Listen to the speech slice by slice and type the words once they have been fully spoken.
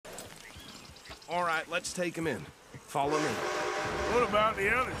All right, let's take him in. Follow me. What about the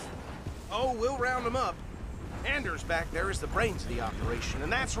others? Oh, we'll round them up. Anders back there is the brains of the operation,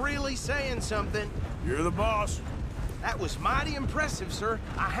 and that's really saying something. You're the boss. That was mighty impressive, sir.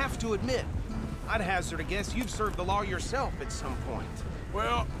 I have to admit. I'd hazard a guess you've served the law yourself at some point.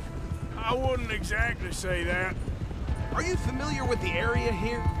 Well, I wouldn't exactly say that. Are you familiar with the area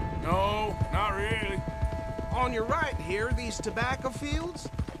here? No, not really. On your right here, these tobacco fields?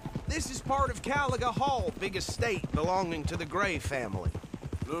 This is part of Caliga Hall, big estate belonging to the Gray family.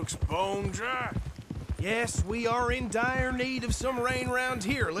 Looks bone dry. Yes, we are in dire need of some rain round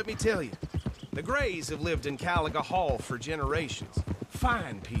here, let me tell you. The Grays have lived in Caliga Hall for generations.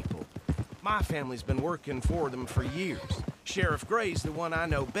 Fine people. My family's been working for them for years. Sheriff Gray's the one I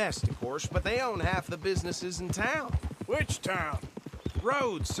know best, of course, but they own half the businesses in town. Which town?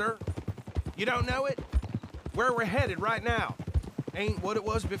 Rhodes, sir. You don't know it? Where we're headed right now. Ain't what it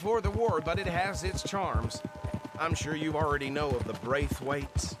was before the war, but it has its charms. I'm sure you already know of the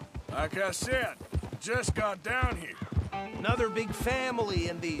Braithwaites. Like I said, just got down here. Another big family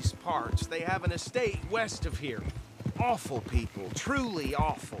in these parts. They have an estate west of here. Awful people, truly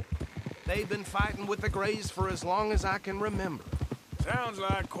awful. They've been fighting with the Grays for as long as I can remember. Sounds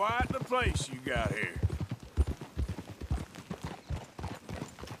like quite the place you got here.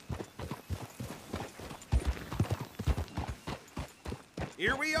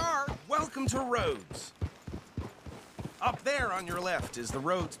 Here we are. Welcome to Rhodes. Up there on your left is the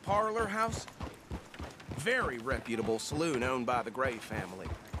Rhodes Parlor House. Very reputable saloon owned by the Gray family.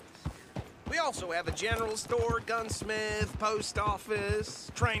 We also have a general store, Gunsmith, post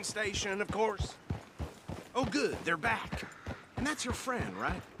office, train station, of course. Oh, good, they're back. And that's your friend,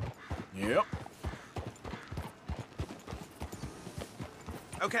 right? Yep.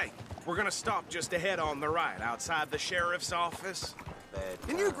 Okay, we're gonna stop just ahead on the right, outside the sheriff's office.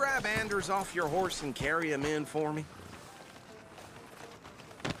 Can you grab Anders off your horse and carry him in for me?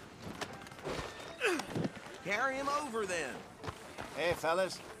 Carry him over, then. Hey,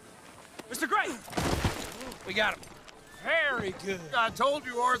 fellas. Mr. Gray! We got him. Very good. I told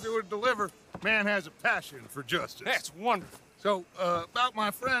you Arthur would deliver. Man has a passion for justice. That's wonderful. So, about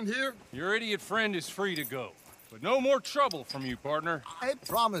my friend here? Your idiot friend is free to go. But no more trouble from you, partner. I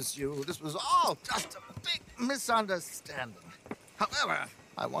promise you, this was all just a big misunderstanding. However,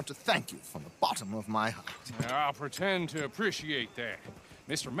 I want to thank you from the bottom of my heart. I'll pretend to appreciate that.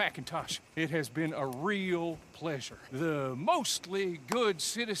 Mr. McIntosh, it has been a real pleasure. The mostly good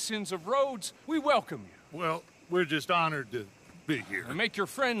citizens of Rhodes, we welcome you. Well, we're just honored to be here. And make your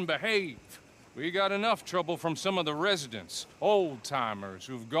friend behave. We got enough trouble from some of the residents, old-timers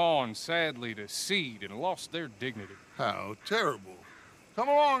who've gone, sadly, to seed and lost their dignity. How terrible. Come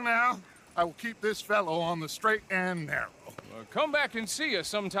along now. I will keep this fellow on the straight and narrow. Come back and see us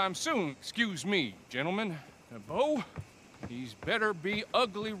sometime soon. Excuse me, gentlemen. Bo, these better be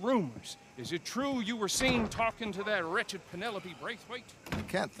ugly rumors. Is it true you were seen talking to that wretched Penelope Braithwaite? I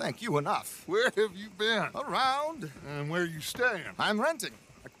can't thank you enough. Where have you been? Around. And where you staying? I'm renting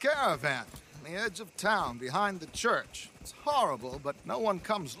a caravan on the edge of town behind the church. It's horrible, but no one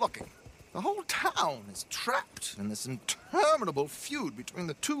comes looking. The whole town is trapped in this interminable feud between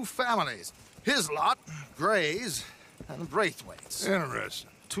the two families. His lot, Gray's, and Braithwaite's. Interesting.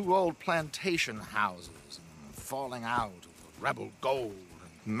 Two old plantation houses, and falling out over rebel gold,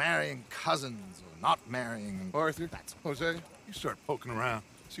 and marrying cousins or not marrying. And Arthur, Jose, you start poking around.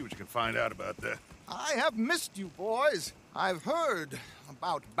 See what you can find out about that. I have missed you, boys. I've heard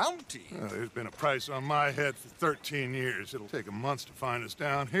about bounty. Well, there's been a price on my head for 13 years. It'll take 'em months to find us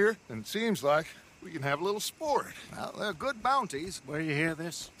down here, and it seems like we can have a little sport. Well, they're good bounties. Where you hear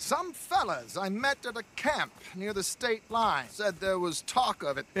this? Some fellas I met at a camp near the state line said there was talk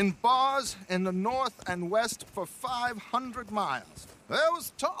of it in bars in the north and west for 500 miles. There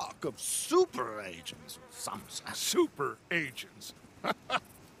was talk of super agents of some sort. Super agents.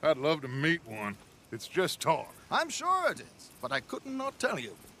 I'd love to meet one. It's just talk. I'm sure it is, but I couldn't not tell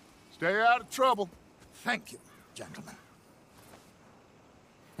you. Stay out of trouble. Thank you, gentlemen.